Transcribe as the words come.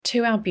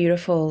To our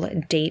beautiful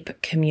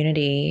Deep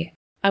community,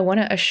 I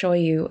want to assure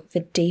you the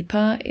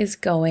Deeper is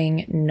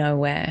going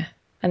nowhere.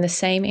 And the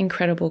same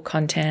incredible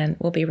content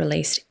will be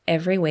released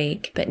every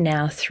week, but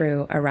now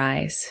through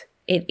Arise.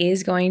 It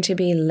is going to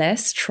be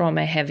less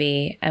trauma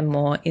heavy and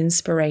more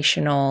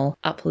inspirational,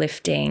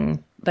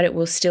 uplifting, but it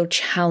will still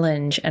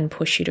challenge and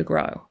push you to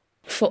grow.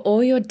 For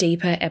all your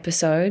Deeper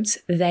episodes,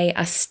 they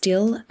are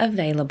still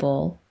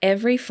available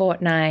every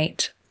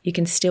fortnight. You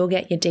can still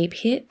get your deep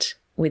hit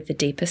with the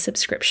Deeper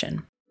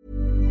subscription.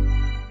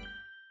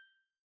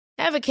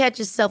 Ever catch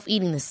yourself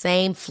eating the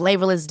same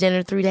flavorless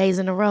dinner 3 days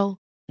in a row?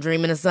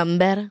 Dreaming of something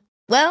better?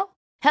 Well,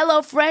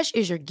 HelloFresh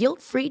is your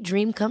guilt-free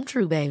dream come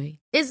true, baby.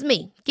 It's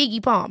me,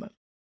 Keke Palmer.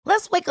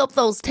 Let's wake up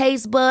those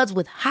taste buds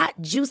with hot,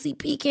 juicy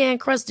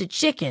pecan-crusted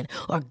chicken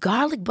or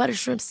garlic butter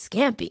shrimp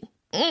scampi.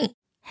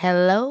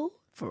 Hello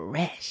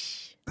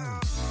Fresh.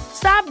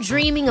 Stop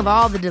dreaming of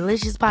all the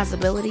delicious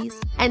possibilities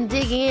and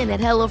dig in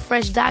at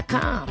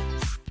HelloFresh.com.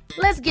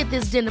 Let's get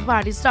this dinner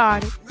party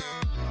started.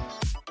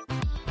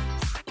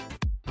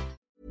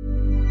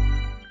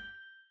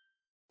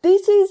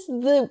 This is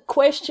the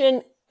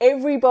question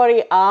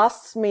everybody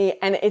asks me,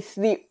 and it's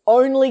the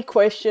only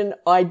question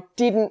I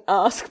didn't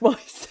ask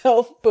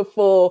myself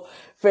before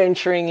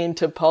venturing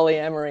into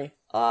polyamory.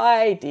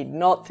 I did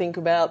not think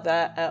about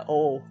that at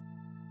all.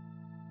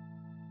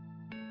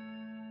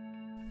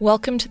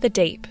 Welcome to the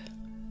Deep.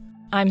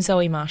 I'm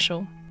Zoe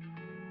Marshall.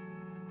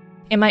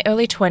 In my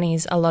early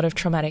 20s, a lot of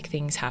traumatic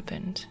things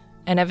happened,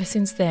 and ever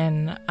since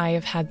then, I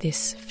have had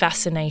this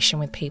fascination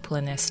with people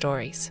and their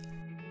stories.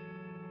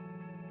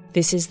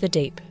 This is the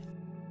Deep.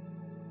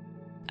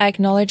 I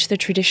acknowledge the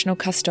traditional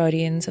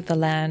custodians of the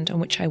land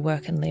on which I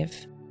work and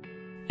live,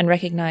 and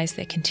recognise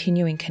their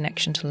continuing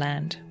connection to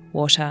land,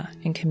 water,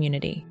 and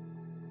community.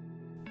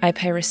 I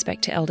pay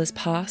respect to elders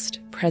past,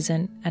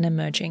 present, and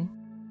emerging.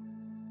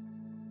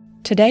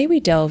 Today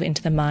we delve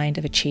into the mind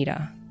of a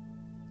cheater,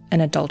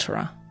 an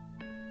adulterer.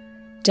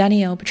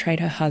 Danielle betrayed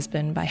her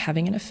husband by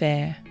having an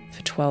affair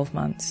for 12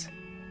 months.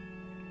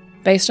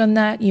 Based on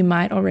that, you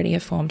might already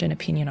have formed an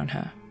opinion on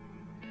her.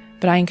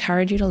 But I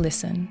encourage you to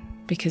listen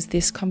because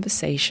this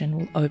conversation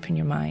will open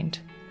your mind.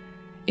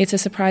 It's a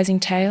surprising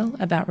tale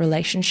about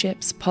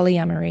relationships,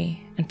 polyamory,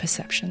 and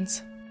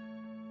perceptions.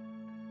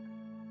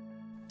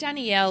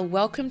 Danielle,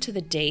 welcome to the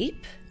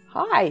Deep.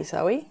 Hi,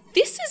 Zoe.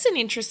 This is an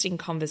interesting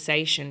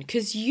conversation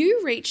because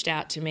you reached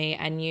out to me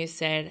and you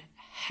said,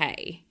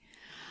 hey,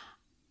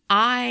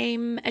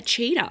 I'm a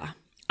cheater.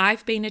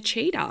 I've been a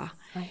cheater.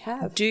 I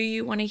have. Do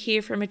you want to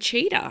hear from a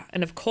cheater?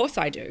 And of course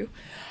I do.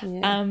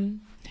 Yeah.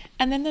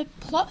 And then the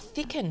plot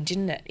thickened,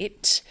 didn't it?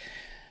 It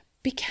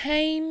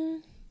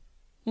became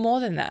more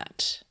than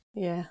that.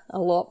 Yeah, a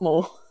lot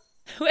more.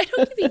 Where do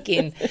we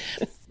begin?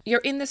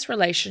 You're in this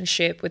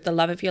relationship with the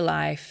love of your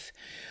life.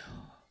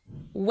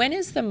 When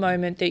is the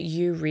moment that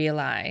you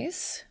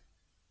realise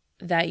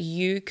that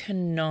you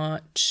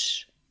cannot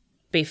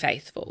be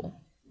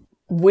faithful?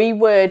 We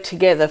were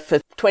together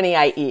for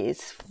 28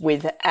 years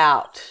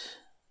without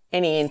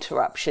any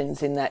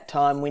interruptions in that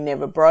time. We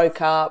never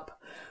broke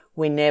up.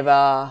 We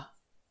never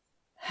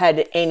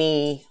had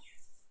any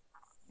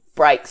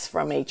breaks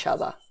from each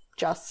other.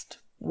 Just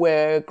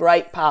were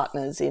great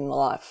partners in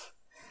life.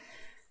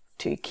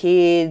 2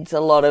 kids, a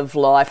lot of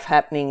life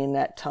happening in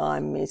that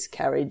time,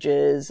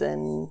 miscarriages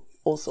and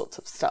all sorts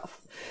of stuff.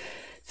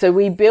 So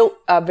we built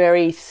a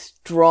very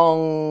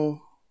strong,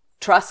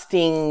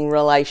 trusting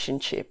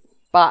relationship.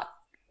 But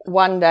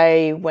one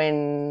day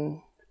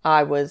when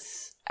I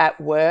was at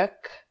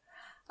work,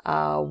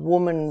 a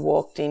woman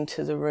walked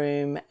into the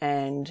room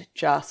and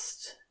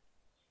just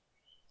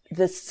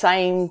the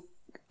same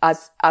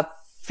as a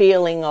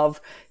feeling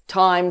of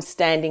time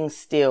standing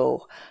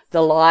still,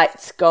 the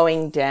lights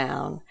going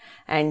down,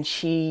 and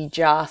she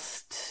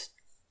just,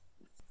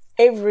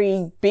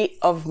 every bit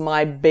of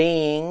my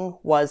being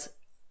was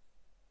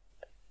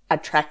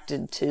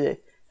attracted to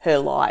her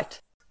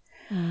light.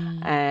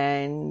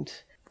 And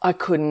I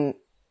couldn't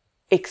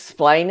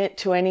explain it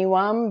to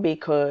anyone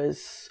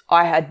because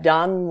I had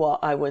done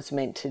what I was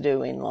meant to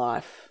do in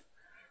life.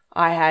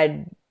 I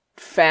had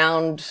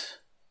found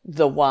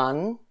the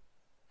one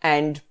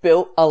and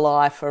built a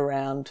life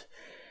around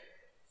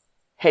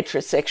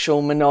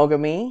heterosexual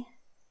monogamy,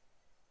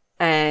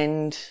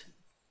 and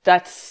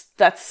that's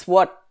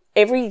what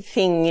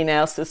everything in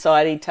our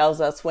society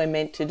tells us we're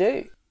meant to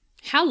do.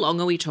 How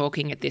long are we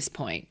talking at this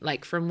point?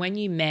 Like from when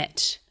you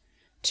met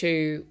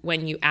to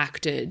when you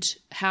acted,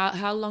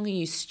 how long are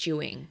you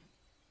stewing?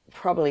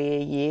 Probably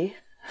a year.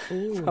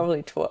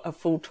 Probably a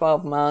full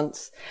 12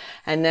 months.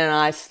 And then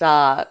I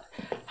start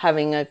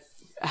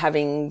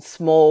having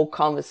small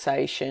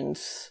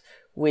conversations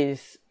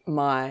with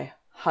my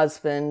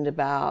husband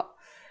about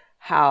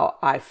how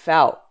I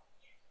felt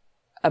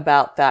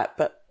about that.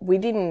 But we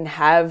didn't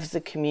have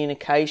the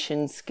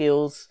communication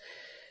skills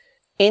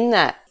in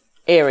that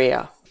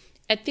area.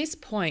 At this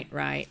point,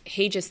 right,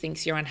 he just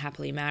thinks you're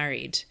unhappily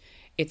married.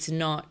 It's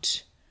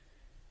not...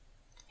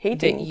 He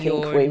didn't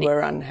think we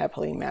were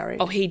unhappily married.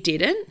 Oh, he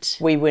didn't?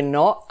 We were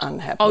not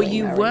unhappily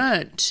married. Oh, you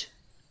weren't?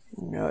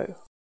 No.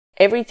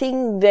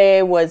 Everything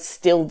there was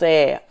still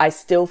there. I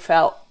still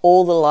felt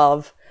all the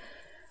love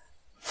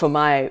for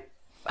my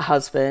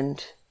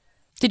husband.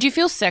 Did you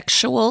feel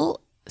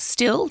sexual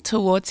still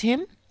towards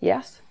him?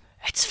 Yes.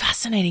 It's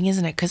fascinating,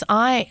 isn't it? Because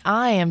I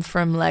am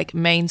from like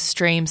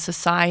mainstream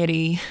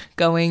society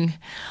going,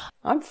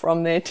 I'm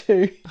from there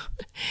too.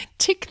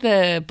 tick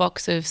the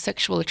box of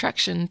sexual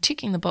attraction,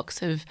 ticking the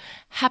box of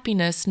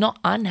happiness, not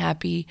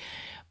unhappy,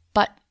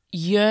 but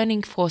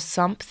yearning for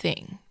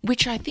something,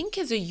 which I think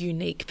is a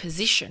unique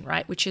position,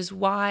 right? Which is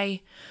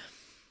why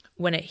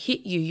when it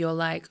hit you, you're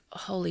like,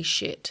 holy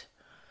shit.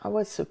 I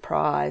was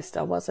surprised.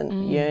 I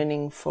wasn't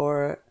yearning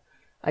for it.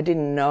 I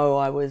didn't know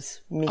I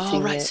was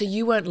missing Oh, right. it. So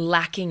you weren't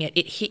lacking it.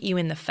 It hit you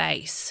in the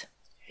face.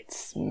 It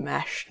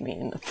smashed me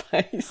in the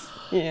face.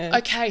 Yeah.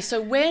 Okay,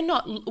 so we're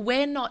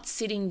not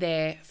sitting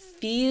there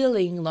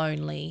feeling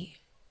lonely.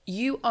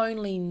 You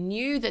only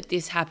knew that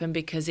this happened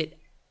because it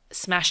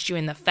smashed you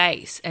in the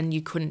face and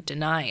you couldn't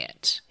deny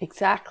it.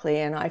 Exactly.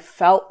 And I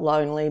felt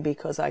lonely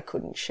because I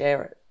couldn't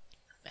share it.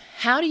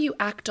 How do you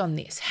act on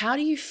this? How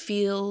do you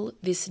feel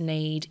this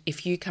need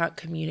if you can't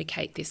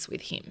communicate this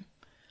with him?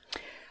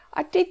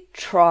 I did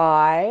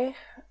try,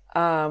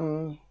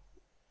 but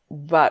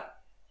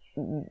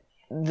the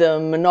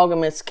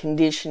monogamous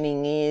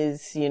conditioning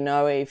is, you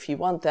know, if you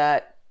want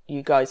that,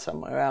 you go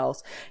somewhere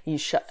else.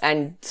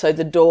 And so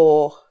the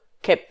door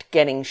kept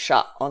getting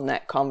shut on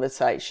that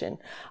conversation.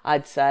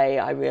 I'd say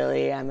I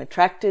really am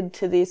attracted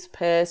to this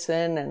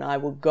person and I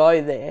will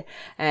go there.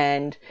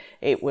 And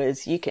it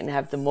was, you can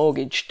have the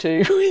mortgage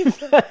too with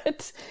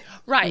that.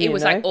 Right. It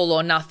was know? like all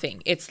or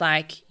nothing. It's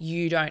like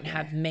you don't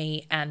have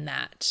me and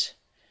that.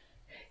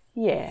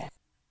 Yeah.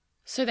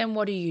 So then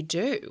what do you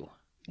do?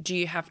 Do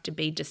you have to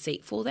be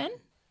deceitful then?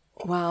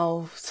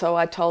 Well, so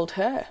I told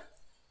her.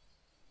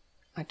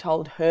 I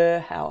told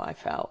her how I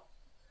felt.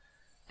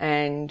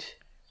 And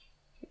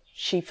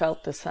she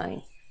felt the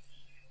same.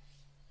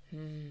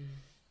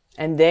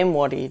 And then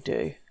what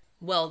do?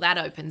 Well, that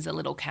opens a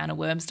little can of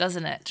worms,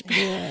 doesn't it?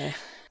 Yeah.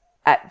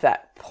 At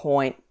that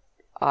point,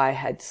 I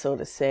had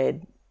sort of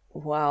said,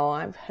 well,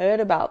 I've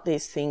heard about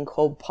this thing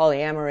called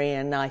polyamory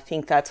and I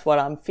think that's what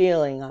I'm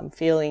feeling. I'm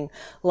feeling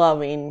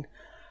love in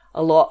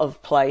a lot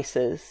of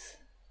places.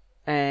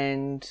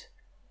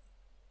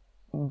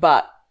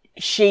 But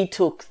she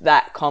took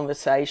that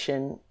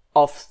conversation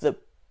off the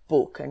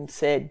book and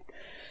said,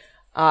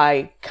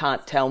 I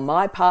can't tell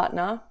my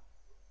partner.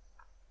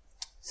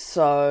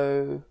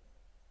 So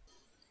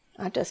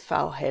I just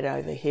fell head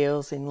over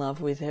heels in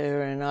love with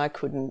her and I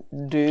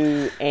couldn't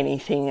do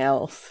anything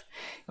else,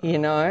 you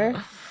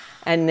know?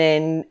 And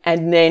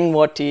then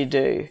what do you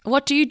do?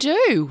 What do you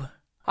do?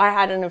 I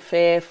had an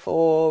affair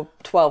for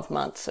 12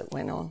 months it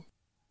went on.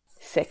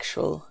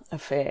 Sexual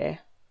affair.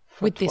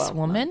 With this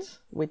woman? Months.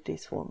 With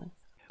this woman.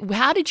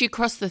 How did you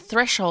cross the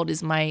threshold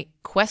is my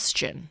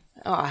question.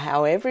 Oh,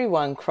 how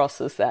everyone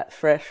crosses that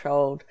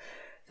threshold.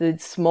 The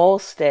small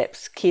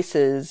steps,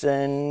 kisses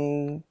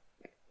and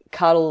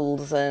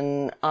cuddles,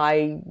 and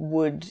I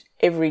would,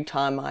 every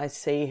time I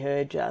see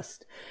her,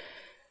 just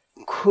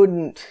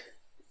couldn't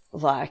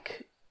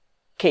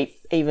keep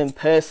even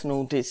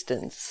personal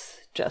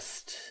distance,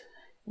 just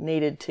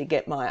needed to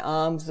get my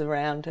arms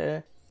around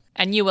her.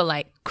 And you were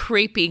like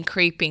creeping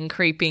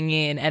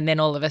in, and then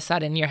all of a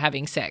sudden you're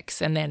having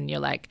sex, and then you're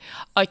like,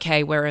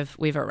 okay,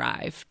 we've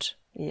arrived.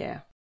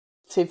 Yeah.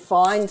 To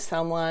find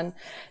someone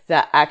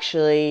that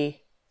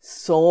actually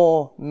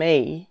saw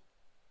me,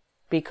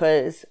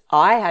 because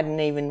I hadn't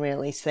even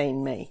really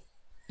seen me.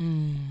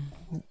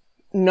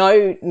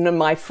 No,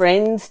 my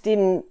friends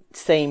didn't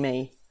see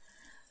me.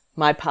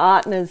 My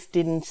partners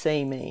didn't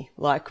see me.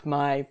 Like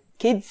my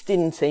kids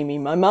didn't see me.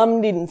 My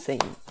mum didn't see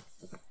me.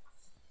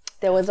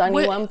 There was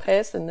only one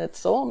person that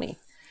saw me.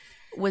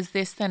 Was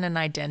this then an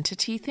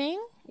identity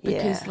thing? Because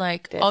Yeah,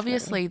 definitely.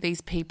 obviously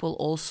these people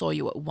all saw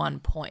you at one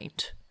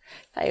point.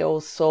 They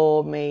all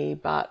saw me,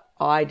 but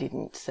I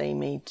didn't see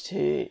me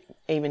to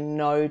even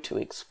know to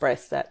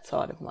express that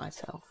side of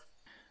myself.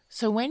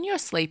 So when you're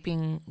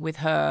sleeping with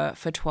her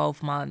for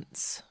 12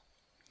 months,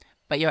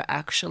 but you're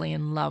actually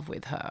in love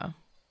with her,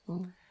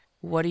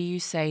 what do you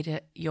say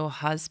to your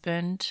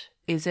husband?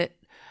 Is it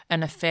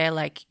an affair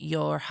like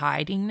you're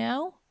hiding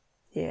now?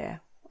 Yeah,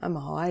 I'm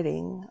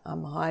hiding.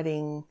 I'm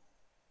hiding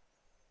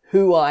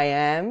who I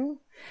am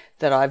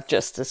that I've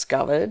just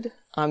discovered.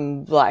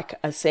 I'm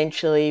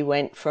essentially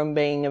went from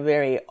being a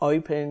very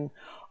open,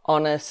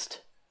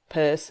 honest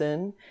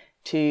person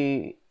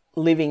to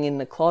living in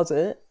the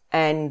closet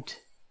and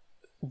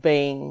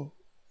having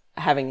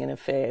an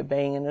affair,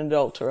 being an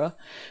adulterer,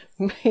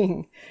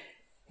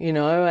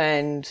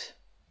 and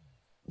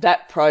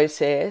that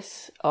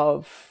process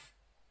of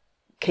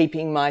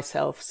keeping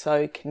myself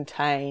so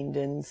contained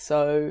and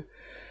so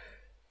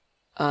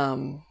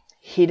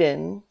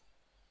hidden,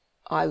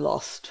 I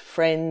lost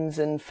friends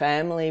and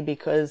family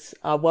because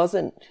I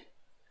wasn't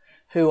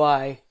who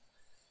I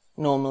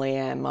normally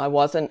am. I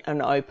wasn't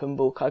an open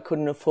book. I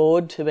couldn't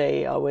afford to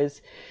be. I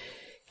was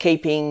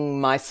keeping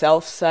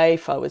myself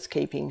safe, I was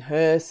keeping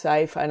her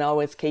safe, and I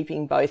was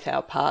keeping both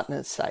our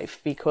partners safe,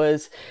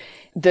 because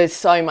there's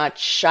so much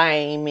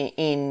shame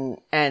in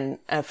an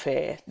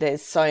affair.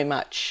 There's so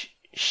much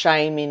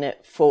shame in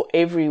it for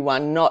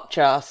everyone, not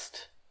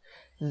just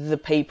the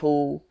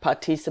people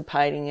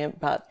participating in it,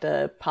 but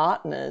the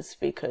partners,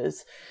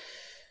 because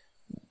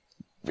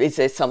is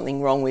there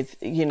something wrong with,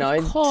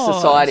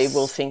 society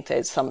will think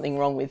there's something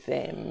wrong with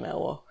them,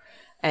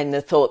 and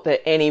the thought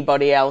that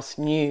anybody else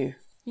knew.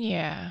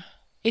 Yeah.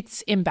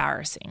 It's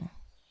embarrassing,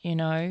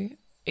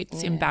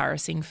 It's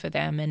embarrassing for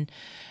them, and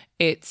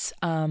it's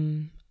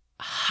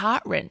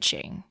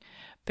heart-wrenching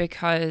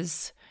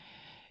because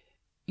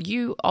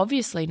you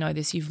obviously know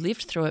this, you've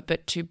lived through it,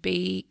 but to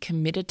be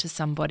committed to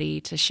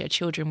somebody, to share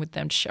children with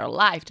them, to share a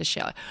life, to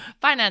share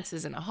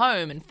finances and a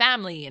home and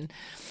family, and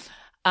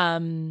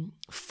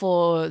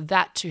for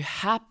that to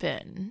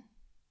happen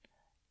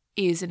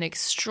is an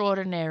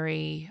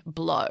extraordinary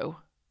blow.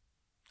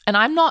 And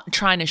I'm not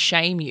trying to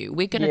shame you.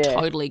 We're going to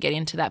totally get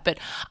into that. But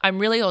I'm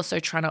really also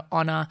trying to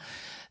honour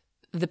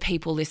the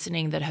people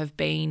listening that have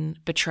been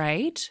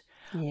betrayed.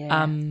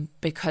 Yeah.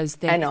 Because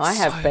they're and I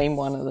have been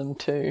one of them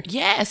too.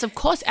 Yes, of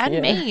course,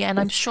 and me, and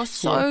I'm sure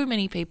so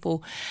many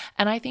people.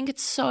 And I think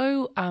it's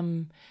so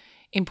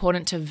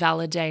important to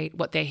validate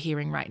what they're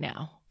hearing right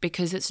now,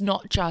 because it's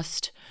not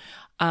just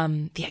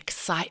the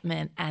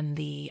excitement and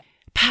the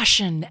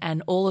passion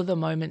and all of the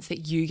moments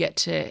that you get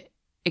to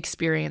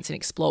experience and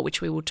explore, which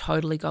we will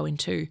totally go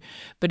into,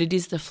 but it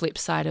is the flip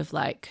side of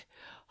like,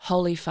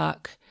 holy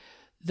fuck,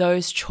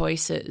 those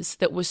choices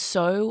that were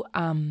so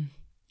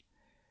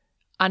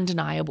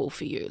undeniable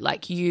for you.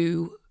 Like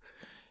you,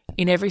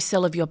 in every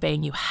cell of your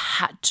being, you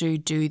had to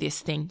do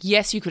this thing.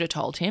 Yes, you could have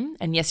told him,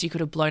 and yes, you could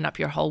have blown up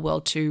your whole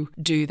world to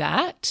do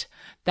that.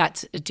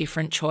 That's a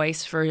different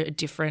choice for a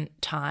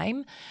different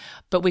time.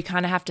 But we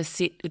kind of have to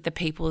sit with the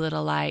people that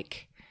are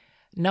like,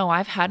 no,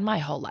 I've had my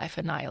whole life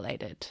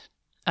annihilated.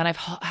 And I've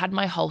had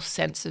my whole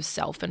sense of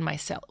self and my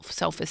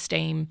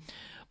self-esteem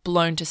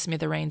blown to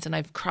smithereens, and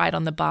I've cried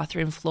on the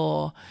bathroom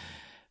floor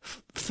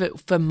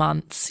for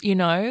months,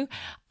 And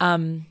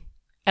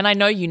I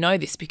know you know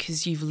this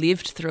because you've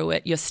lived through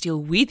it. You're still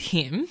with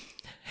him,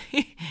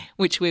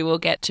 which we will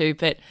get to.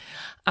 But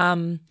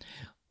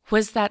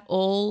was that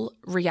all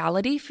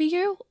reality for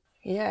you?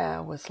 Yeah,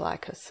 it was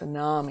like a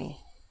tsunami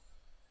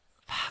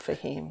for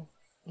him.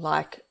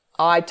 Like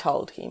I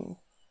told him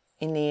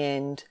in the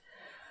end.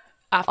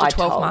 After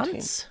 12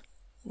 months?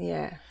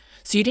 Yeah.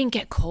 So you didn't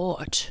get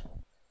caught?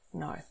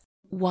 No.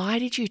 Why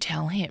did you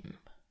tell him?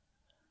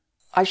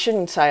 I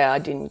shouldn't say I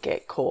didn't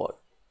get caught.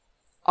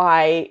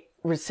 I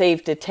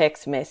received a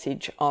text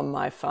message on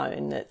my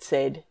phone that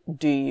said,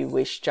 "Do you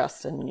wish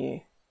Justin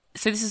knew?"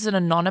 So this is an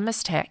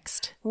anonymous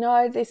text?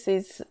 No, this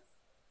is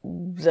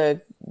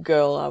the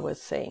girl I was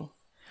seeing.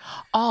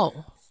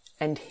 Oh.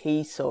 And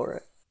he saw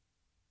it.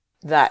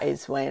 That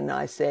is when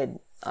I said,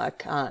 I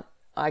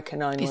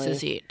can only... This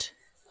is it.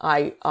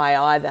 I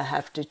either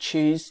have to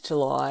choose to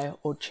lie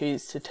or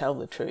choose to tell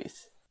the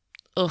truth.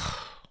 Ugh.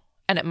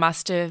 And it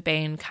must have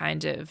been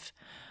kind of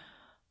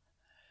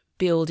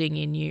building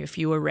in you if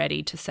you were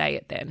ready to say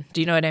it then.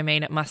 Do you know what I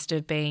mean? It must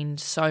have been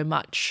so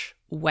much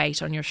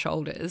weight on your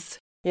shoulders.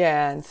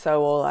 Yeah, and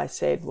so all I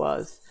said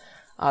was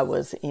I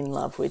was in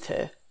love with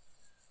her.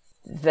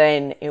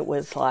 Then it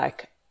was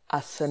like a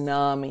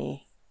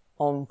tsunami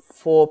on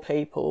 4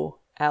 people.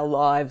 Our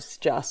lives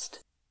just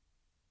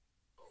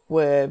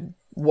were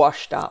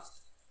washed up.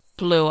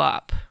 Blew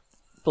up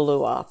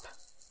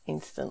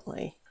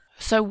instantly.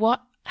 So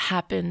what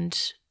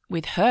happened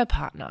with her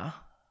partner?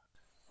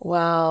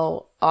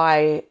 Well,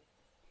 I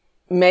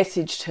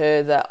messaged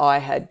her that I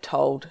had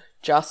told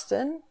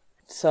Justin,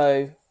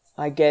 so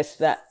I guess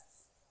that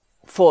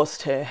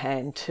forced her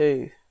hand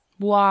too.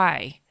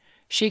 Why?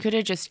 She could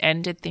have just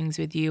ended things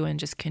with you and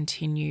just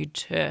continued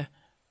to...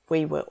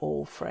 We were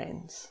all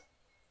friends.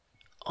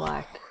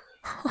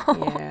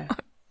 Yeah,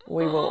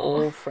 we were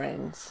all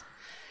friends.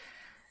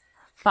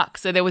 Fuck,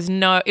 so there was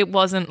no... It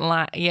wasn't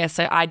like... Yeah,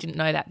 so I didn't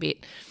know that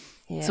bit.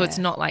 Yeah. So it's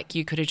not like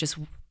you could have just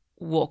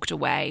walked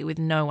away with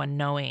no one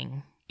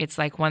knowing. It's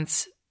like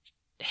once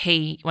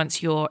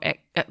your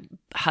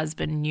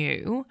husband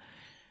knew,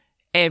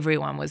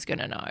 everyone was going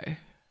to know.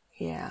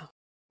 Yeah.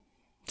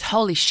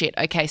 Holy shit.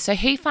 Okay, so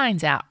he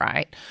finds out,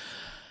 right?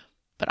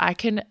 But I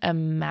can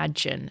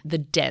imagine the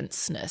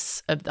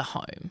denseness of the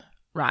home,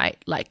 right?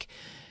 Like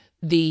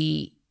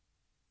this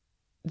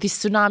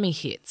tsunami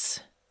hits.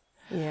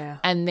 Yeah.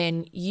 And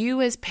then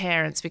you as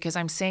parents, because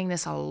I'm seeing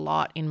this a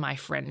lot in my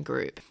friend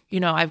group,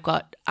 I've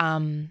got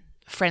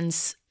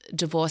friends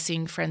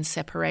divorcing, friends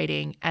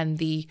separating, and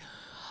the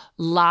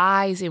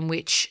lies in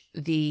which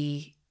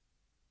the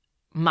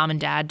mum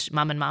and dad,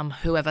 mum and mum,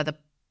 whoever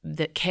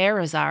the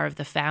carers are of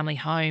the family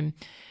home,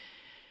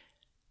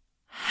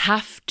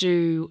 have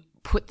to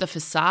put the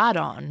facade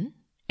on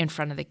in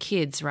front of the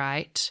kids,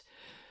 right,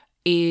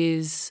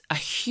 is a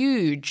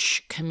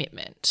huge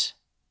commitment.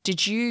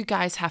 Did you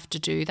guys have to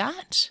do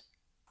that?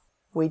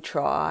 We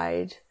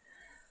tried,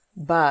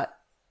 but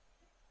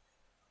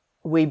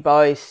we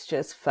both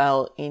just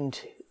fell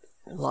into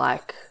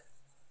like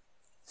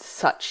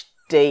such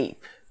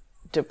deep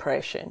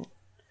depression.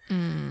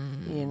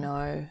 you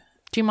know.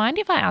 Do you mind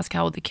if I ask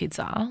how old the kids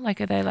are?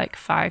 Like, are they like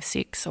 5,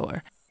 6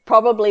 or?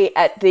 Probably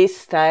at this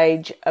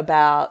stage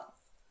about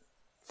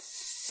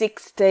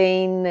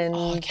 16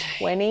 and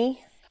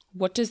 20.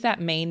 What does that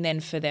mean then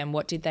for them?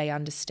 What did they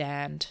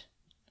understand?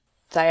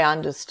 They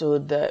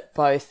understood that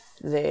both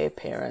their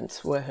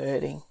parents were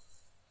hurting.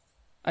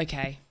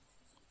 Okay.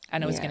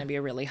 And it was going to be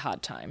a really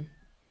hard time.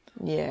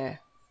 Yeah.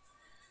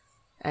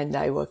 And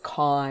they were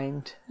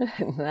kind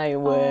and they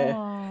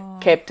were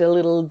kept a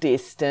little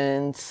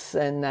distance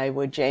and they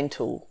were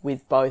gentle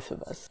with both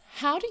of us.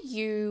 How do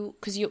you,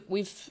 because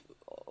we've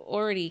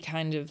already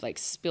kind of like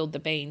spilled the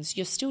beans,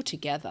 you're still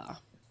together.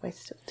 We're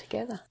still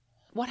together.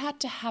 What had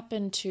to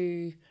happen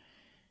to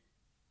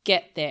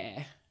get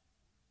there?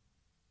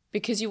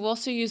 Because you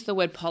also use the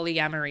word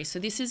polyamory. So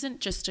this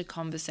isn't just a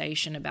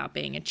conversation about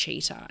being a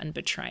cheater and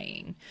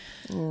betraying.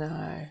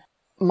 No.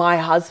 My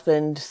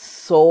husband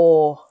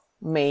saw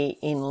me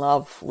in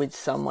love with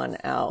someone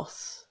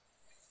else.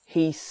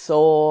 He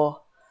saw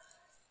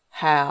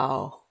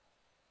how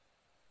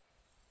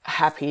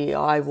happy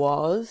I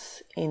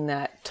was in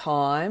that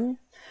time,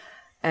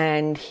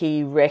 and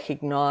he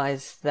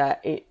recognised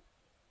that it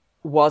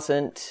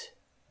wasn't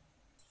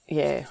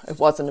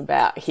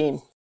about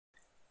him.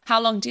 How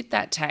long did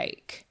that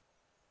take?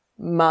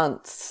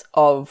 Months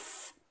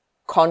of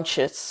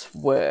conscious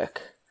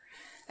work.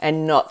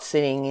 And not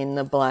sitting in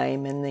the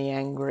blame and the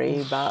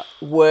angry, but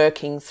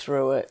working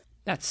through it.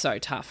 That's so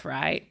tough,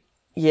 right?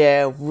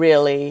 Yeah,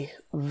 really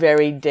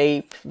very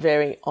deep,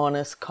 very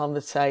honest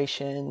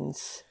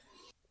conversations.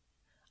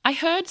 I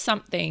heard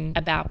something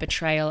about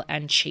betrayal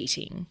and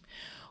cheating,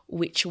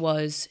 which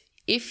was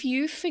if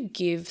you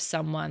forgive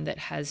someone that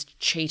has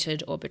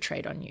cheated or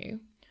betrayed on you,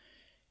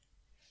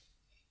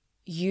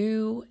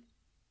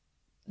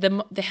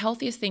 the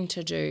healthiest thing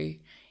to do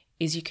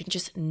is you can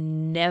just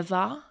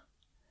never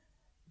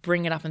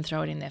bring it up and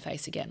throw it in their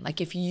face again. Like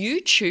if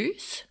you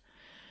choose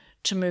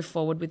to move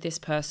forward with this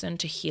person,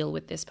 to heal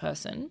with this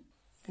person,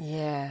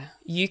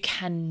 you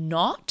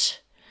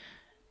cannot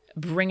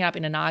bring it up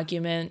in an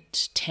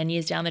argument 10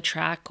 years down the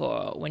track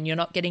or when you're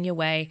not getting your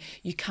way.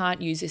 You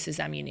can't use this as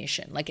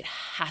ammunition. Like it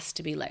has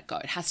to be let go.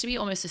 It has to be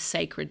almost a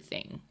sacred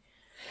thing.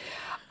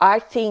 I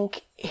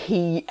think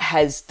he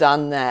has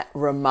done that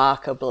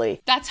remarkably.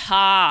 That's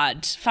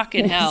hard.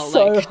 Fucking hell.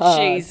 So like,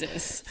 hard.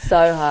 Jesus.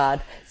 So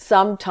hard.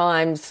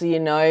 Sometimes, you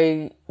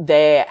know,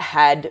 there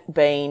had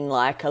been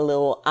like a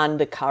little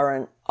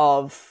undercurrent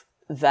of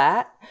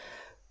that,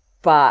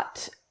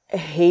 but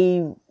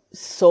he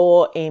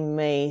saw in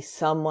me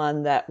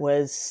someone that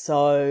was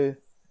so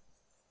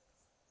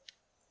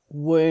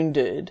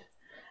wounded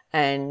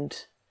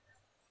and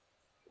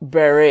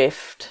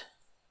bereft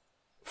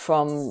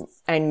from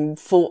and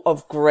full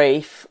of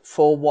grief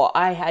for what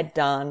I had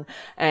done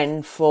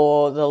and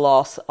for the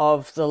loss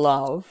of the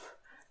love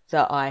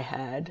that I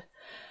had,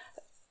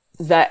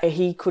 that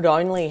he could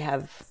only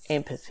have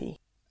empathy.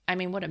 I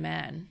mean, what a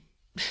man.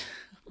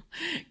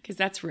 Because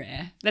that's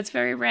rare. That's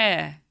very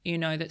rare, you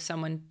know, that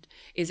someone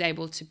is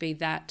able to be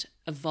that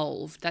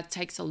evolved. That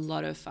takes a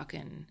lot of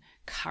fucking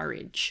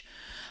courage.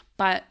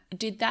 But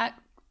did that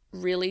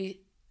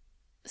really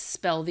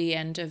spell the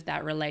end of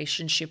that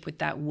relationship with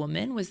that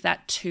woman? Was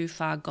that too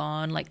far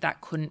gone? Like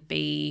that couldn't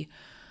be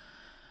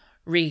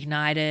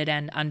reignited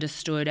and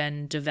understood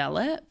and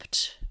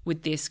developed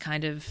with this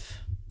kind of...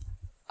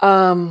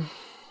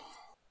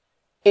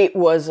 It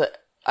was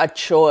a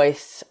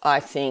choice,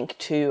 I think,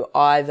 to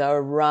either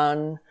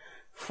run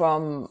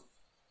from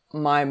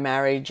my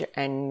marriage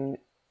and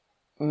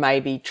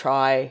maybe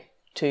try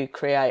to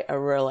create a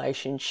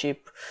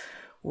relationship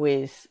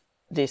with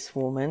this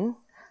woman.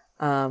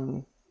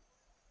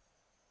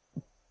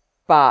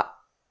 But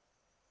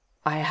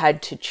I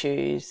had to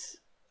choose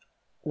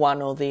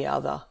one or the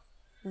other.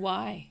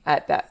 Why?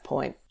 At that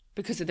point.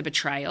 Because of the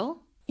betrayal?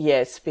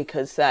 Yes,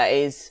 because that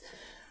is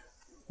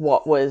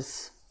what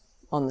was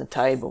on the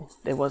table.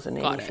 There wasn't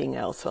anything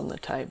else on the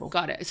table.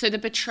 Got it. So the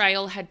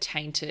betrayal had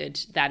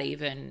tainted that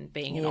even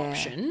being an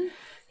option.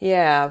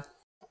 Yeah.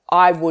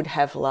 I would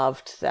have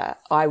loved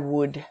that. I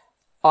would,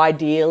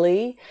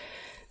 ideally,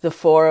 the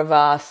four of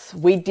us,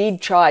 we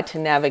did try to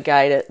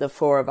navigate it, the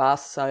four of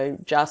us, so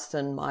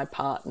Justin, my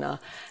partner,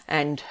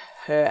 and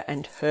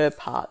her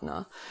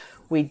partner.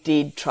 We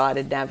did try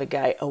to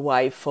navigate a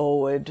way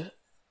forward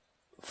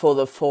for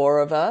the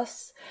four of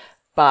us.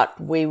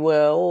 But we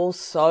were all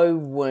so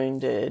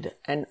wounded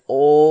and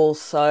all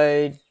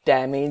so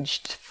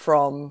damaged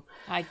from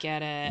I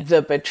get it.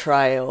 The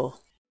betrayal.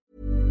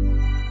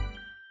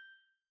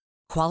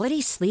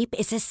 Quality sleep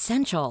is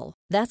essential.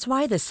 That's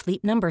why the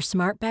Sleep Number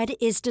Smart Bed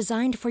is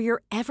designed for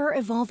your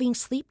ever-evolving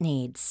sleep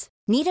needs.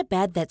 Need a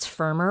bed that's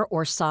firmer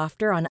or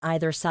softer on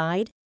either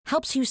side?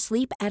 Helps you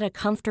sleep at a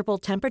comfortable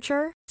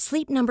temperature?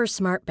 Sleep Number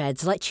Smart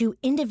Beds let you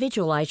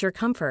individualize your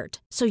comfort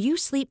so you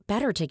sleep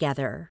better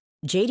together.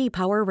 JD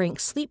Power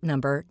ranks Sleep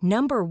Number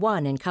number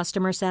 1 in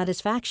customer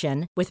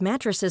satisfaction with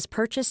mattresses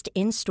purchased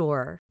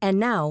in-store. And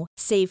now,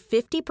 save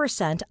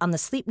 50% on the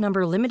Sleep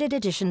Number Limited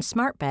Edition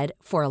Smart Bed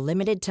for a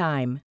limited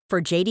time.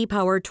 For JD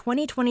Power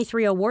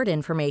 2023 award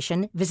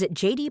information, visit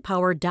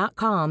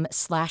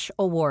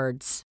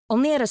jdpower.com/awards.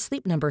 Only at a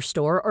Sleep Number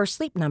store or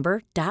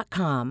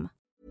sleepnumber.com.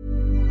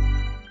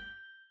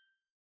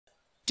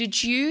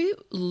 Did you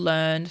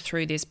learn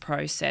through this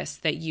process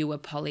that you were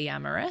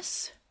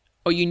polyamorous,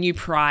 or you knew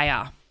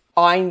prior?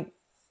 I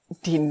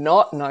did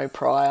not know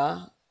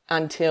prior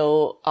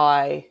until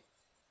I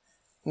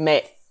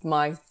met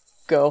my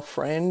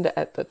girlfriend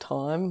at the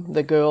time,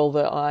 the girl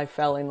that I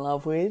fell in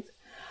love with.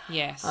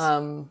 Yes.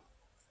 And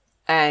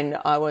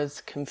I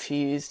was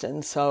confused,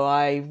 and so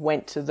I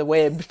went to the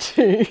web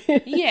to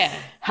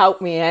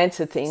help me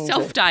answer things.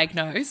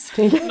 Self-diagnose.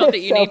 Not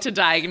that you need to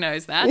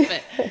diagnose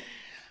that, but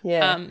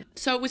yeah.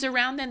 So it was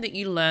around then that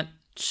you learnt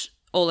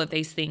all of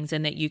these things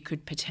and that you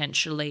could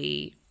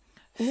potentially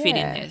fit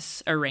in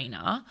this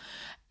arena.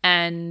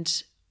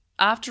 And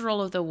after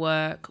all of the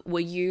work, were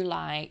you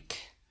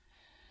like,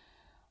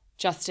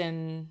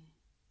 Justin,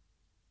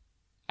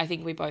 I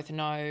think we both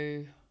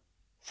know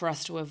for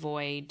us to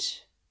avoid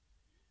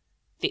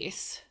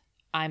this,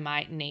 I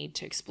might need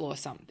to explore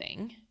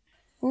something?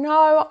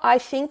 No, I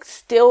think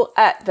still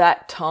at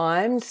that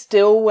time,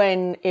 still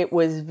when it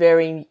was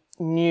very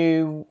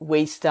new,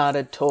 we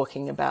started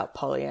talking about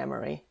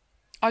polyamory.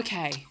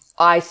 Okay.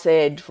 I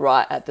said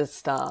right at the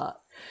start,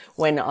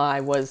 when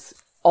I was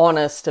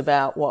honest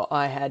about what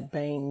I had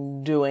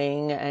been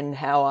doing and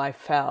how I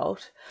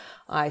felt,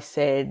 I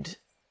said,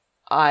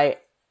 I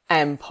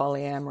am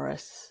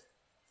polyamorous.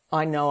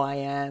 I know I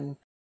am.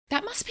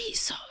 That must be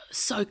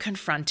so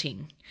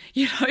confronting,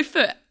 you know,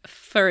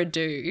 for a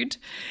dude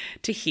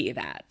to hear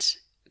that.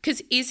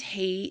 Because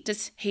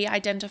does he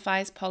identify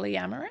as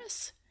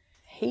polyamorous?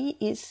 He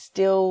is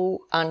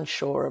still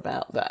unsure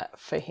about that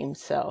for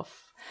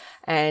himself.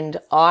 And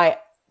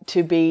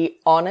to be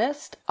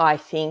honest, I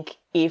think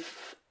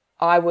if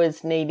I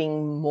was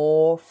needing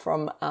more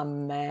from a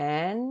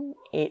man,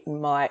 it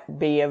might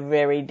be a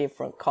very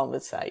different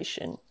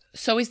conversation.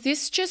 So is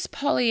this just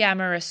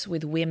polyamorous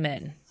with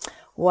women?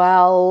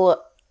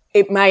 Well,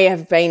 it may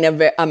have been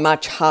a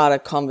much harder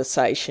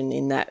conversation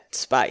in that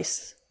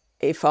space.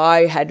 If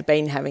I had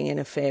been having an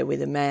affair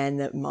with a man,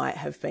 that might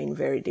have been a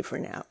very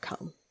different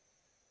outcome.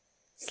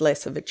 It's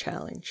less of a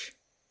challenge.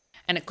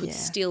 And it could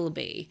still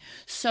be.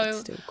 So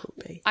it still could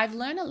be. I've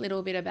learned a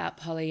little bit about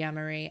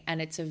polyamory,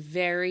 and it's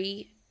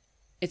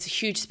a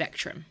huge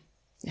spectrum,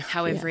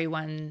 how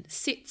everyone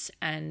sits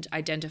and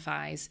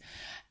identifies.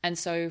 And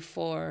so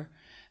for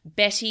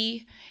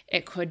Betty,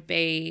 it could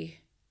be,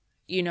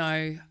 you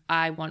know,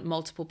 I want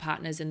multiple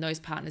partners and those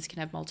partners can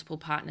have multiple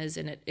partners,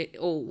 and it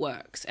all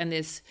works. And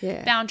there's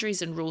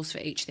boundaries and rules for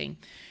each thing.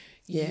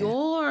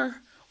 Yeah.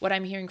 What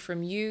I'm hearing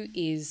from you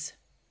is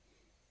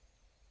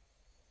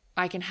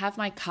I can have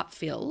my cup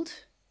filled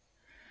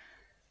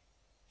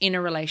in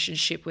a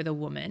relationship with a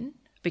woman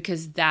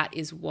because that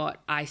is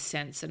what I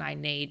sense and I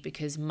need,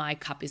 because my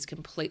cup is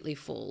completely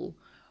full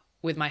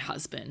with my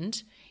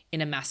husband in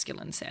a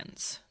masculine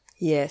sense.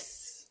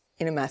 Yes,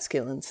 in a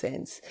masculine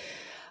sense.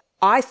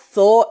 I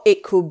thought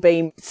it could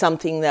be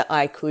something that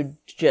I could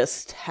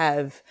just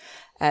have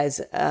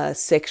as a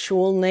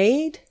sexual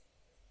need.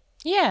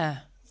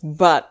 Yeah.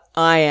 But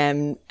I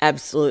am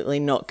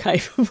absolutely not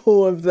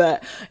capable of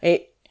that.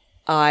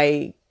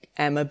 I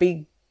am a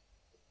big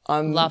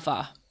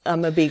lover.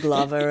 I'm a big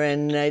lover,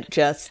 and it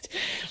just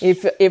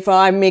if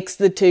I mix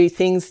the two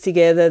things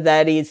together,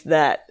 that is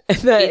that.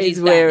 That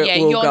is where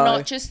it will go. You're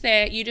not just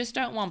there. You just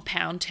don't want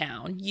Pound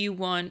Town. You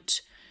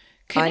want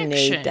connection.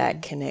 I need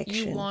that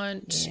connection. You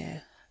want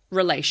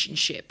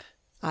relationship.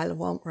 I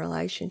want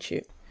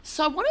relationship.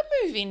 So I want to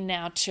move in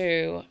now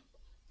to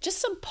just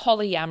some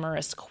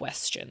polyamorous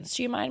questions.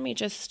 Do you mind me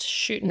just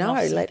shooting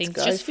off some things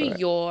just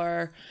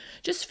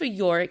for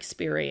your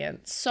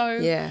experience?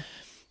 So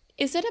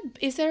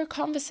is there a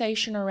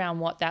conversation around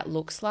what that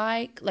looks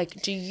like?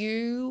 Like, do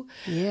you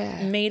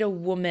meet a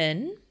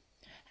woman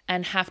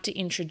and have to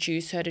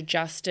introduce her to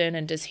Justin,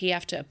 and does he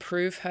have to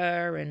approve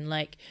her, and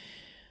like,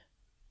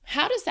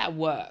 how does that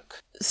work?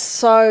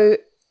 So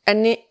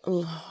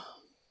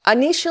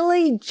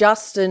initially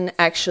Justin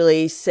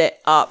actually set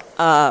up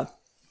a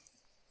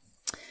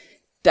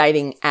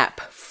dating app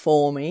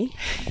for me.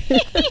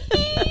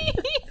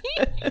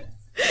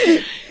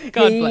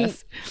 God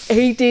bless.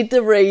 He did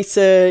the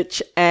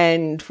research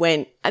and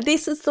went,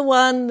 this is the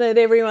one that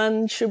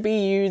everyone should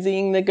be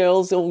using. The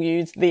girls will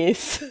use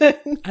this.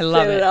 I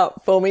love it. Set it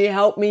up for me,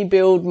 help me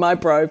build my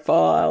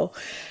profile.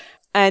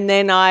 And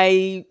then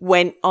I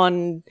went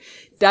on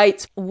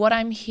dates. What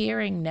I'm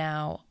hearing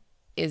now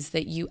is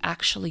that you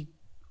actually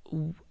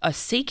are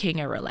seeking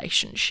a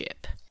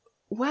relationship.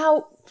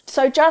 Well,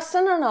 so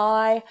Justin and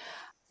I,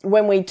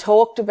 when we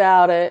talked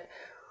about it,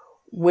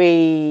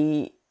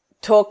 we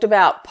talked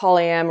about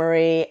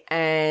polyamory,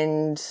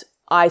 and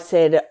I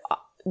said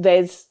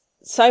there's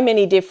so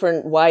many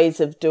different ways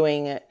of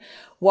doing it.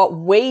 What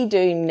we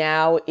do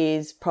now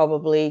is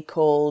probably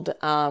called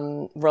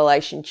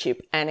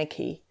relationship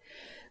anarchy.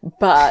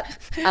 But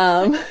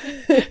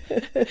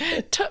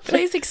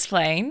Please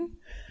explain.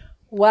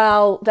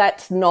 well,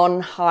 that's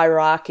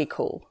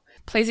non-hierarchical.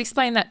 Please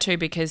explain that too,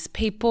 because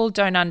people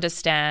don't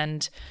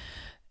understand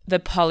the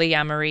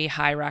polyamory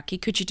hierarchy.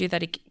 Could you do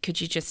that? Could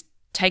you just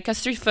take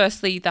us through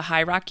firstly the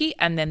hierarchy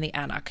and then the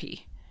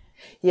anarchy?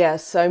 Yeah,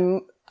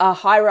 so a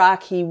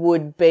hierarchy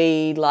would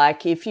be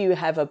like if you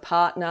have a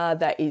partner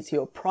that is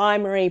your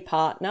primary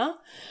partner,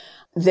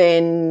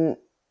 then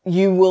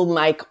you will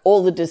make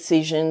all the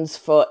decisions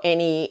for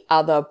any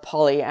other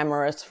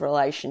polyamorous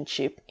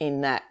relationship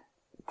in that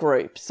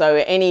group.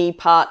 So any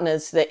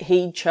partners that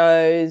he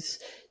chose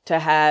to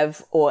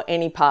have or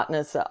any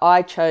partners that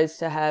I chose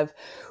to have,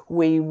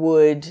 we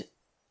would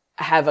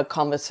have a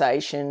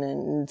conversation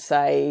and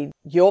say,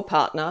 your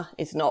partner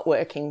is not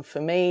working for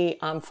me.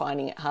 I'm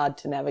finding it hard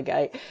to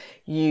navigate.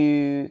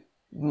 You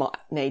might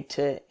need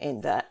to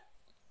end that.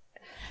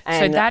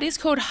 So that is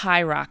called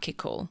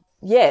hierarchical.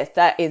 Yes,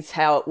 that is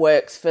how it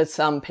works for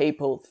some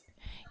people.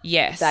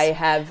 Yes. They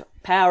have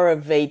power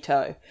of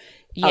veto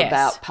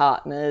about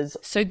partners.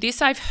 So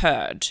this I've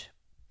heard,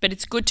 but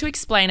it's good to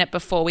explain it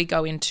before we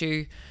go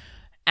into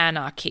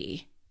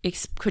anarchy.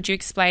 Could you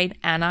explain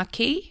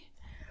anarchy?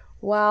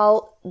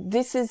 Well,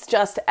 this is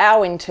just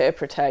our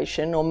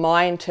interpretation, or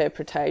my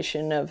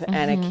interpretation of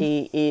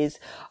anarchy is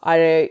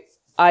I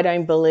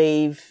don't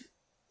believe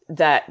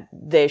that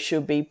there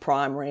should be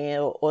primary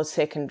or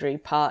secondary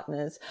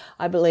partners.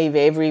 I believe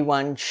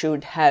everyone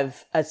should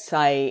have a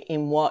say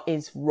in what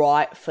is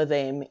right for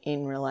them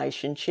in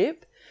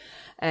relationship,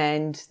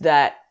 and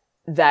that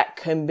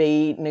can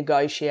be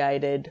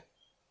negotiated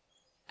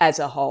as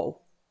a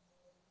whole.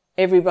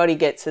 Everybody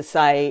gets a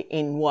say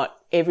in what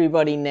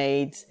everybody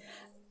needs,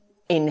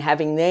 in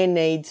having their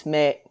needs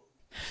met.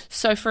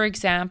 So, for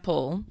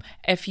example,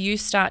 if you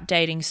start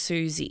dating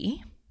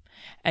Susie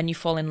and you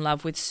fall in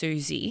love with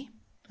Susie,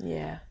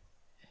 yeah,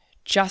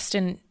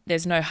 Justin,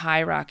 there's no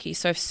hierarchy.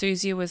 So if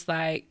Susie was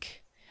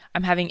like,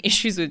 I'm having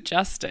issues with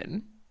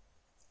Justin,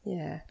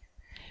 yeah,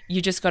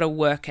 you just got to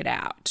work it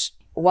out.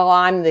 Well,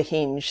 I'm the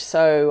hinge,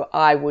 so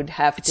I would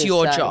have to say... It's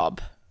your job.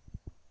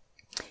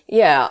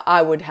 Yeah,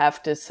 I would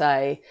have to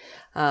say,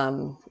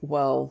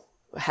 well,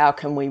 how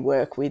can we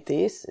work with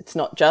this? It's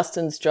not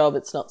Justin's job.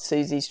 It's not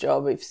Susie's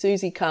job. If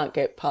Susie can't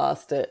get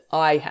past it,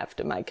 I have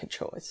to make a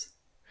choice.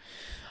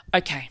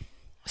 Okay.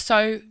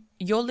 So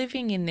you're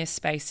living in this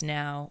space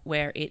now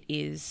where it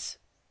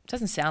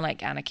doesn't sound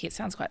like anarchy. It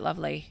sounds quite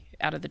lovely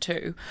out of the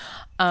two.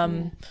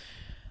 Are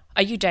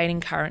you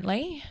dating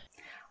currently?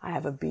 I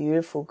have a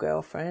beautiful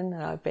girlfriend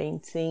that I've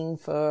been seeing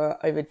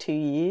for over 2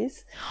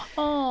 years.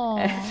 Oh.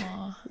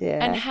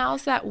 Yeah. And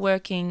how's that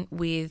working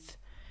with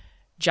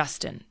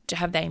Justin?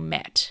 Have they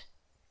met?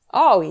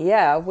 Oh,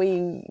 yeah.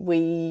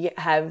 We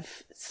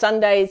have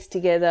Sundays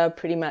together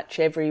pretty much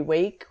every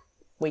week.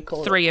 We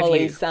call Three it of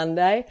Polly you.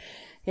 Sunday.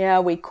 Yeah,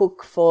 we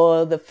cook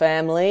for the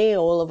family,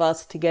 all of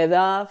us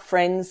together,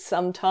 friends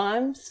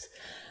sometimes.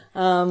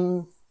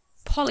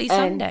 Polly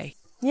Sunday.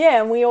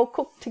 Yeah, and we all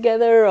cook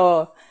together.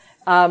 Or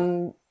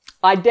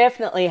I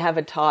definitely have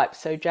a type.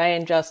 So Jay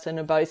and Justin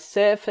are both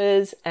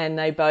surfers and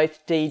they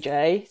both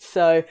DJ.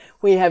 So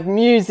we have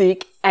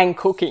music and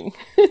cooking.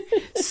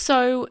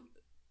 So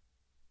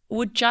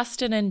would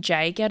Justin and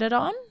Jay get it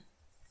on?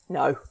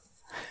 No.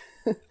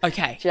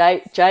 Okay.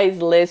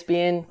 Jay's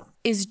lesbian.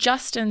 Is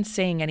Justin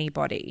seeing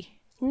anybody?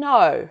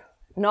 No,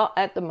 not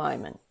at the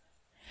moment.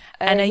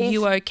 And are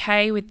you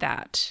okay with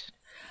that?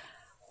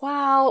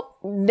 Well,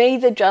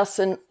 neither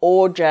Justin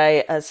or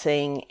Jay are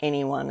seeing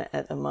anyone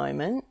at the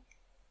moment.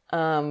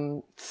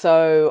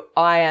 So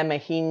I am a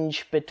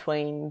hinge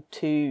between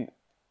two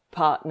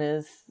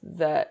partners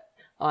that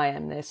I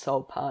am their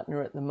sole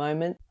partner at the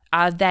moment.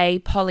 Are they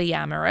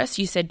polyamorous?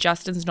 You said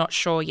Justin's not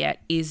sure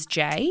yet. Is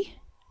Jay?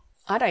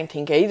 I don't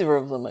think either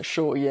of them are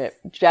sure yet.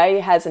 Jay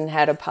hasn't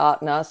had a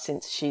partner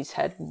since she's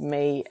had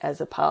me as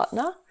a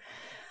partner.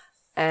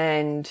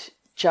 And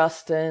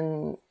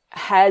Justin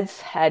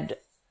has had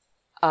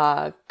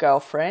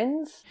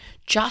girlfriends.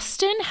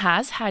 Justin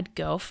has had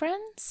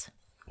girlfriends?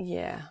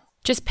 Yeah.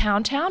 Just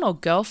Pound Town or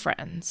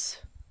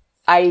girlfriends?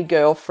 A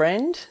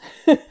girlfriend.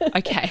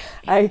 Okay.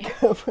 A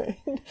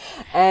girlfriend.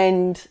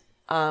 And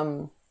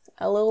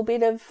a little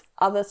bit of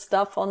other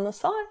stuff on the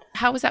side.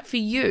 How was that for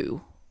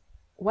you?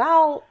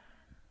 Well,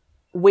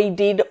 we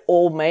did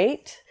all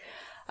meet,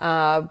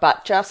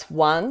 but just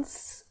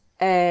once,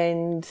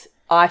 and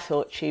I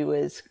thought she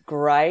was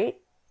great.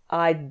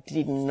 I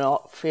did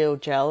not feel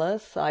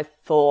jealous. I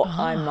thought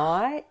I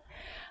might.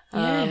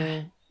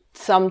 Yeah.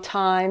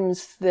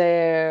 Sometimes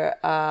there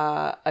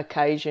are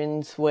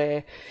occasions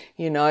where,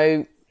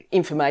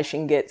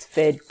 information gets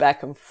fed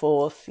back and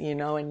forth,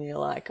 and you're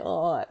like,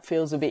 oh, it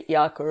feels a bit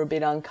yuck or a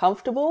bit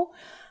uncomfortable.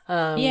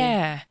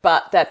 Yeah.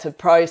 But that's a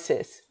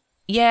process.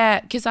 Yeah,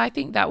 because I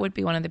think that would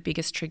be one of the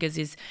biggest triggers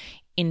is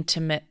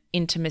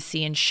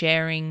intimacy and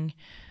sharing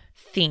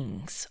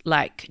things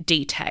like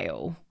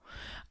detail.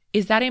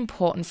 Is that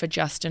important for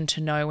Justin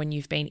to know when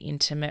you've been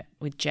intimate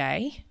with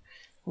Jay?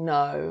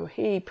 No,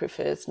 he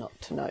prefers not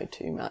to know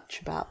too much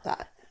about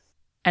that.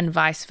 And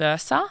vice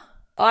versa?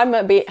 I'm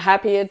a bit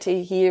happier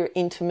to hear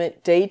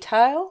intimate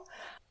detail.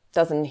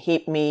 Doesn't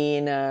hit me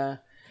in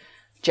a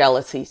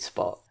jealousy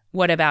spot.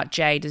 What about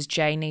Jay? Does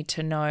Jay need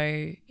to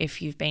know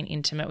if you've been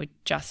intimate with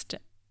Justin?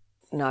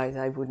 No,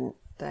 they wouldn't.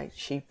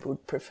 She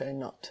would prefer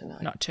not to know.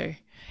 Not to.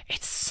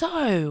 It's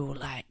so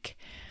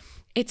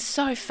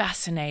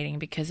fascinating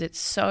because it's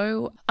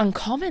so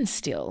uncommon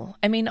still.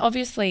 I mean,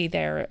 obviously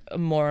there are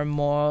more and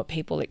more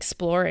people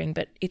exploring,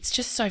 but it's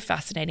just so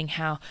fascinating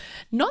how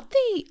not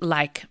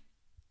the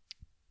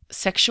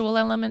sexual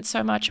element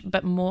so much,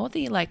 but more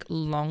the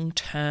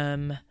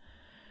long-term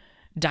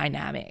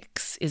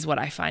dynamics is what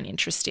I find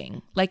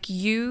interesting. Like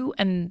you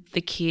and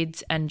the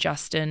kids and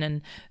Justin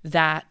and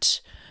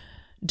that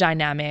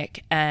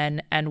dynamic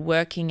and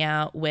working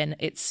out when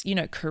it's,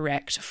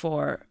 correct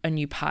for a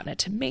new partner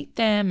to meet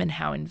them and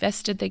how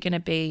invested they're going to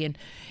be. And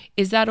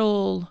is that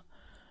all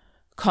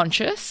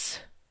conscious?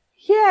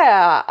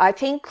 Yeah, I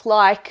think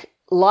like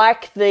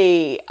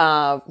the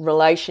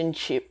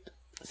relationship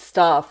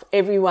stuff,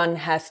 everyone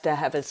has to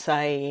have a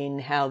say in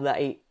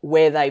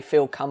where they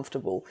feel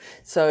comfortable.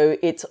 So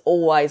it's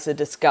always a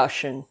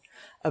discussion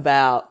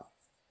about,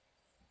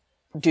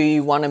 do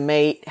you want to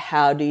meet?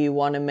 How do you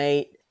want to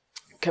meet?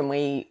 Can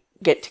we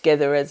get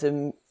together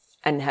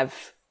and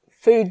have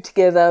food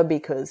together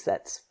because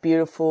that's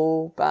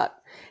beautiful? But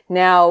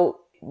now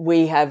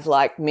we have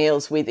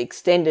meals with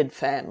extended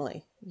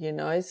family,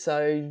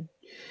 so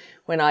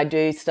when I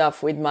do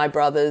stuff with my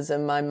brothers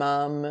and my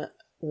mum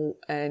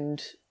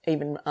and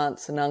even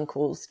aunts and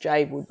uncles,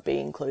 Jay would be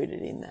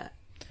included in that.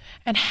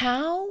 And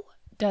how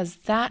does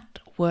that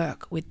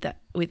work with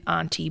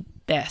Auntie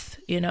Beth?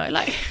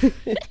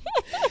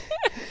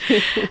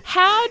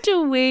 How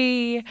do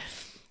we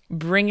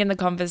bring in the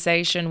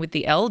conversation with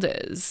the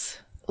elders?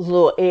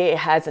 Look, it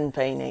hasn't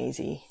been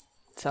easy.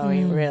 So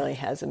it really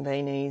hasn't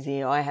been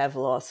easy. I have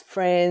lost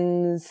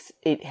friends.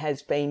 It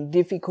has been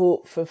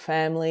difficult for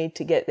family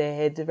to get their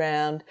heads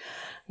around.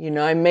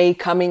 Me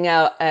coming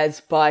out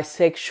as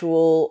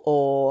bisexual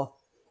or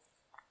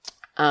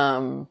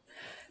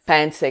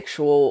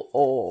pansexual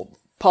or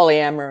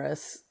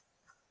polyamorous.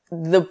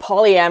 The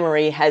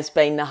polyamory has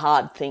been the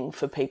hard thing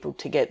for people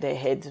to get their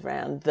heads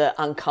around, the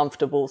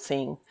uncomfortable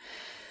thing.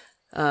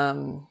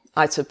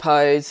 I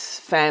suppose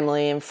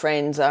family and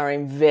friends are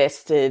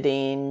invested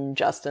in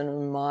Justin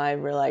and my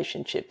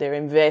relationship. They're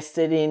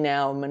invested in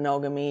our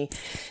monogamy.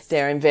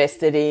 They're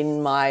invested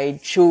in my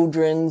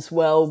children's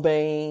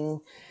well-being.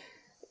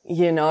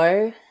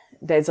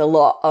 There's a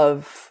lot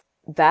of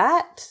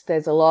that.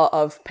 There's a lot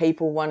of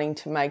people wanting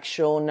to make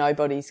sure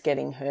nobody's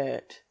getting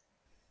hurt.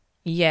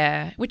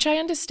 Yeah, which I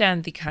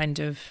understand the kind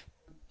of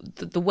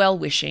the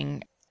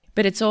well-wishing,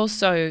 but it's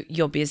also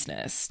your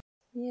business.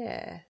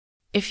 Yeah.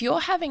 If you're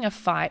having a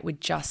fight with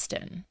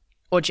Justin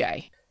or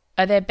Jay,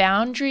 are there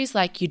boundaries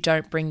you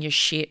don't bring your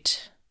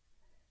shit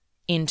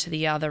into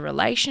the other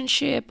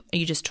relationship? Or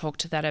you just talk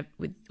to that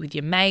with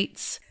your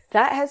mates?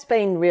 That has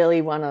been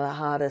really one of the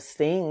hardest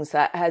things.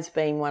 That has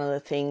been one of the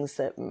things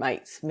that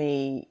makes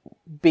me,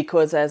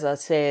 because as I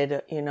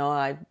said,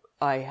 I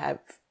have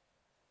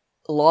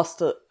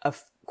lost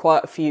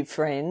quite a few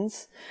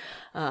friends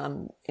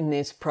in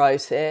this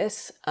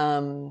process.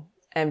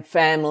 And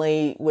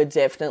family were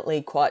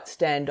definitely quite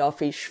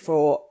standoffish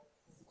for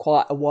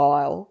quite a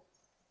while.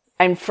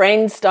 And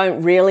friends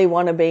don't really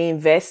want to be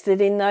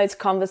invested in those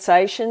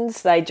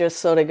conversations. They just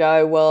sort of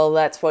go, well,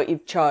 that's what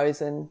you've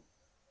chosen.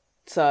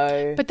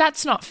 So, but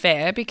that's not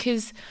fair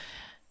because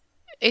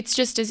it's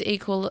just as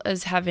equal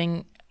as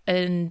having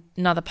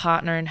another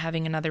partner and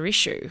having another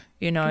issue,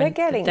 They're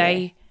getting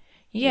there.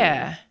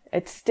 Yeah.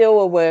 It's still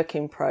a work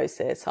in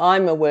process.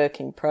 I'm a work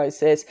in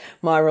process.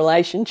 My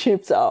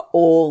relationships are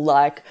all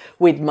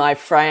with my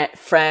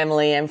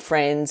family and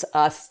friends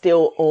are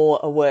still all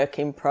a work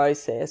in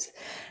process.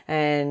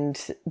 And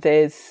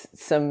there's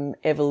some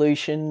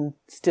evolution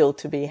still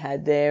to be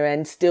had there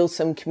and still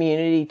some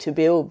community to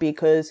build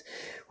because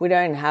we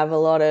don't have a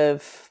lot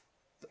of,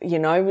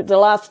 the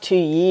last 2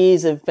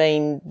 years have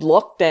been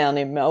lockdown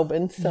in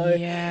Melbourne. So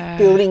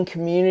building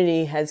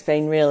community has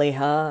been really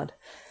hard.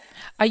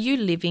 Are you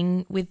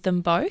living with them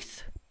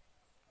both?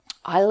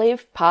 I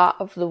live part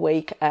of the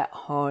week at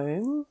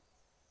home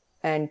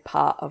and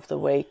part of the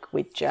week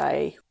with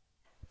Jay.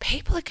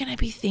 People are going to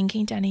be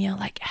thinking, Danielle,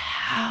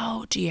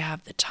 how do you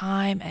have the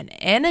time and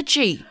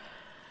energy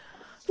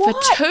for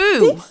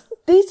two?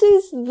 This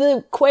is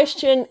the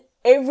question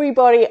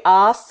everybody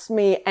asks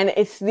me, and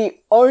it's the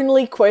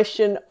only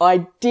question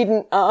I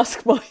didn't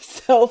ask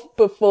myself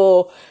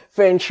before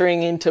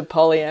venturing into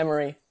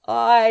polyamory.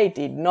 I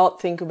did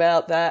not think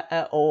about that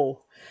at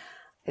all.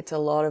 It's a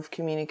lot of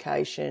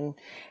communication.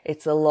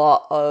 It's a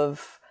lot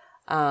of,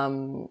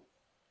 a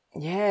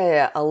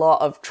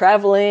lot of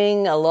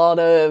traveling, a lot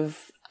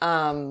of,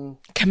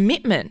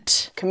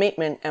 commitment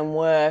and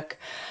work.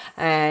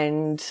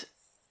 And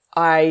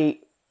I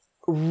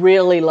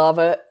really love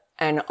it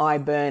and I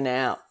burn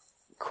out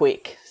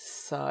quick.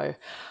 So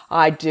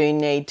I do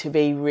need to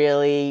be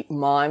really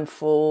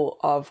mindful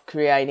of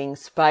creating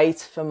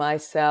space for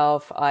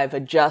myself. I've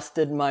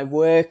adjusted my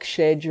work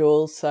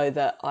schedule so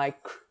that I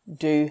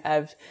do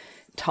have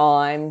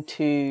time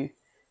to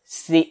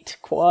sit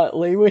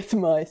quietly with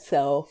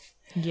myself.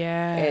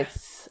 Yeah.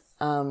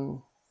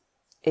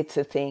 It's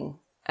a thing.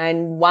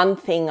 And one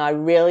thing I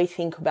really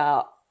think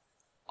about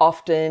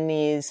often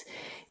is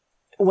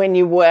when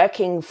you're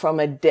working from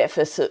a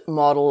deficit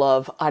model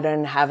of I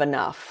don't have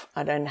enough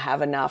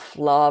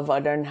love, I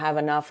don't have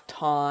enough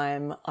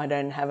time, I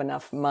don't have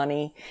enough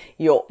money,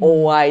 you're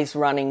always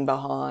running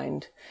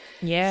behind.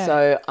 Yeah.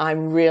 So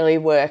I'm really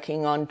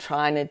working on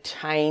trying to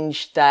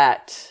change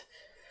that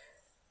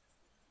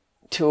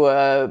to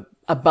a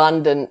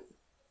abundant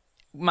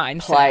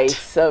mindset.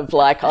 Place of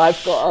like,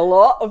 I've got a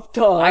lot of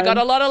time. I got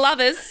a lot of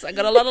lovers. I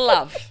got a lot of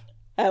love.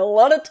 And a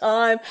lot of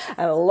time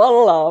and a lot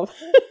of love.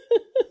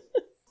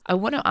 I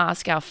want to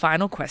ask our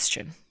final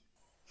question.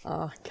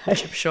 Okay.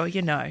 Which I'm sure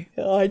you know.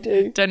 I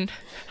do. Don't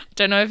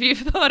know if you've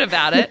thought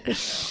about it.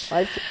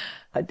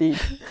 I did.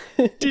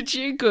 Did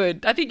you?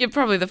 Good. I think you're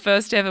probably the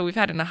first ever we've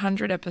had in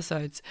 100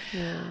 episodes.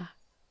 Yeah.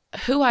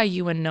 Who are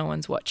you when no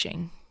one's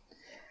watching?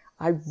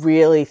 I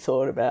really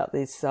thought about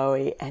this,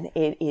 Zoe, and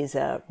it is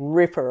a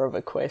ripper of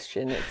a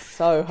question. It's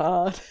so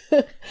hard.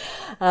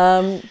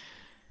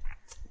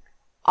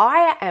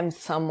 I am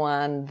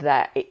someone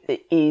that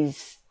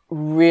is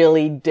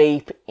really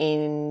deep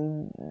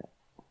in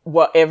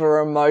whatever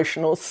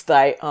emotional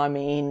state I'm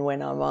in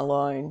when I'm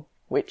alone,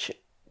 which,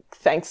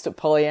 thanks to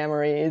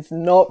polyamory, is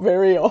not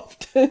very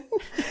often.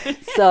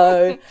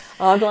 So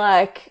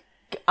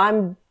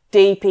I'm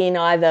deep in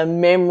either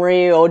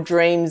memory or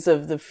dreams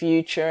of the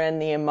future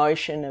and the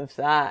emotion of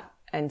that.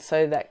 And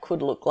so that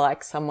could look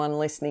like someone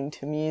listening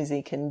to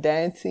music and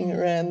dancing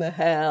around the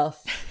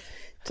house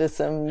to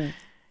some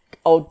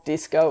old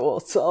disco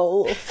or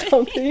soul or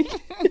something.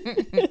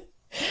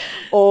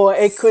 Or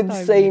it could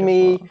see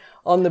me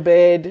on the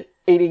bed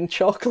eating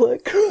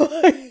chocolate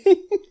crying.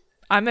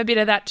 I'm a bit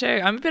of that too.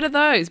 I'm a bit of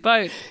those,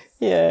 both.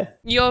 Yeah.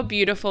 You're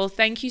beautiful.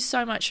 Thank you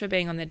so much for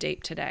being on The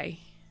Deep today.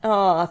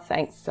 Oh,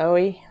 thanks,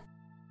 Zoe.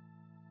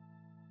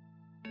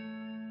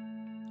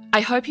 I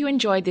hope you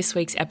enjoyed this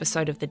week's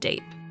episode of The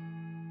Deep.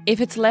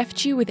 If it's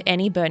left you with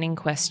any burning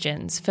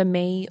questions for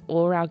me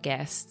or our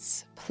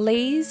guests,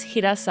 please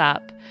hit us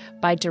up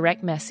by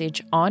direct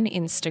message on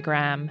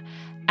Instagram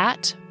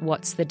at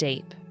What's the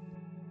Deep.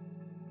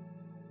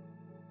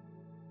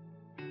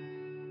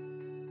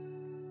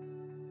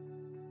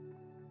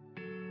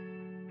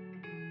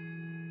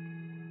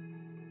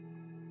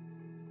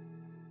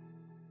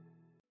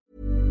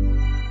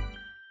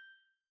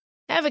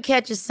 Ever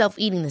catch yourself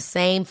eating the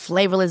same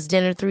flavorless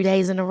dinner 3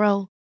 days in a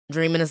row?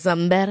 Dreaming of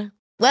something better?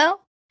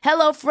 Well,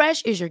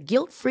 HelloFresh is your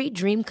guilt-free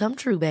dream come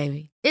true,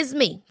 baby. It's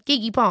me,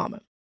 Keke Palmer.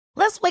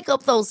 Let's wake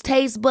up those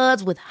taste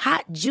buds with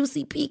hot,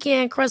 juicy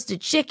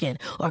pecan-crusted chicken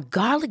or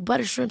garlic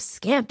butter shrimp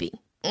scampi.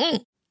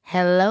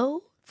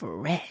 Hello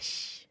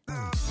Fresh.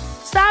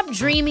 Stop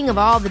dreaming of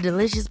all the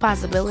delicious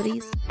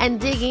possibilities and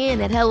dig in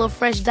at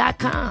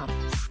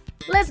HelloFresh.com.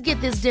 Let's get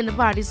this dinner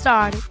party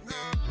started.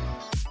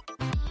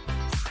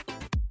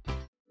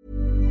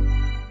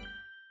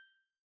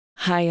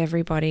 Hi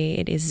everybody,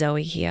 it is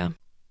Zoe here.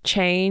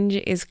 Change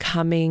is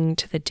coming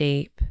to the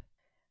deep.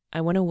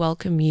 I want to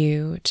welcome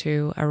you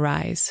to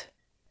Arise.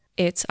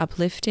 It's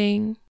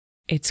uplifting,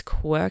 it's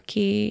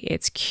quirky,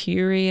 it's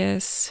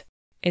curious.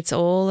 It's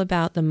all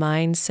about the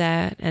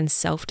mindset and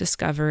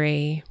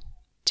self-discovery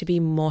to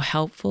be more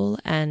helpful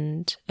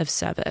and of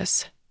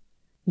service.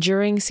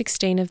 During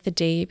 16 of the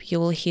Deep, you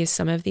will hear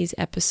some of these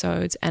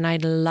episodes, and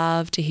I'd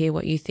love to hear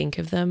what you think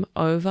of them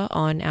over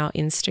on our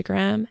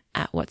Instagram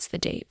at What's the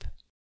Deep.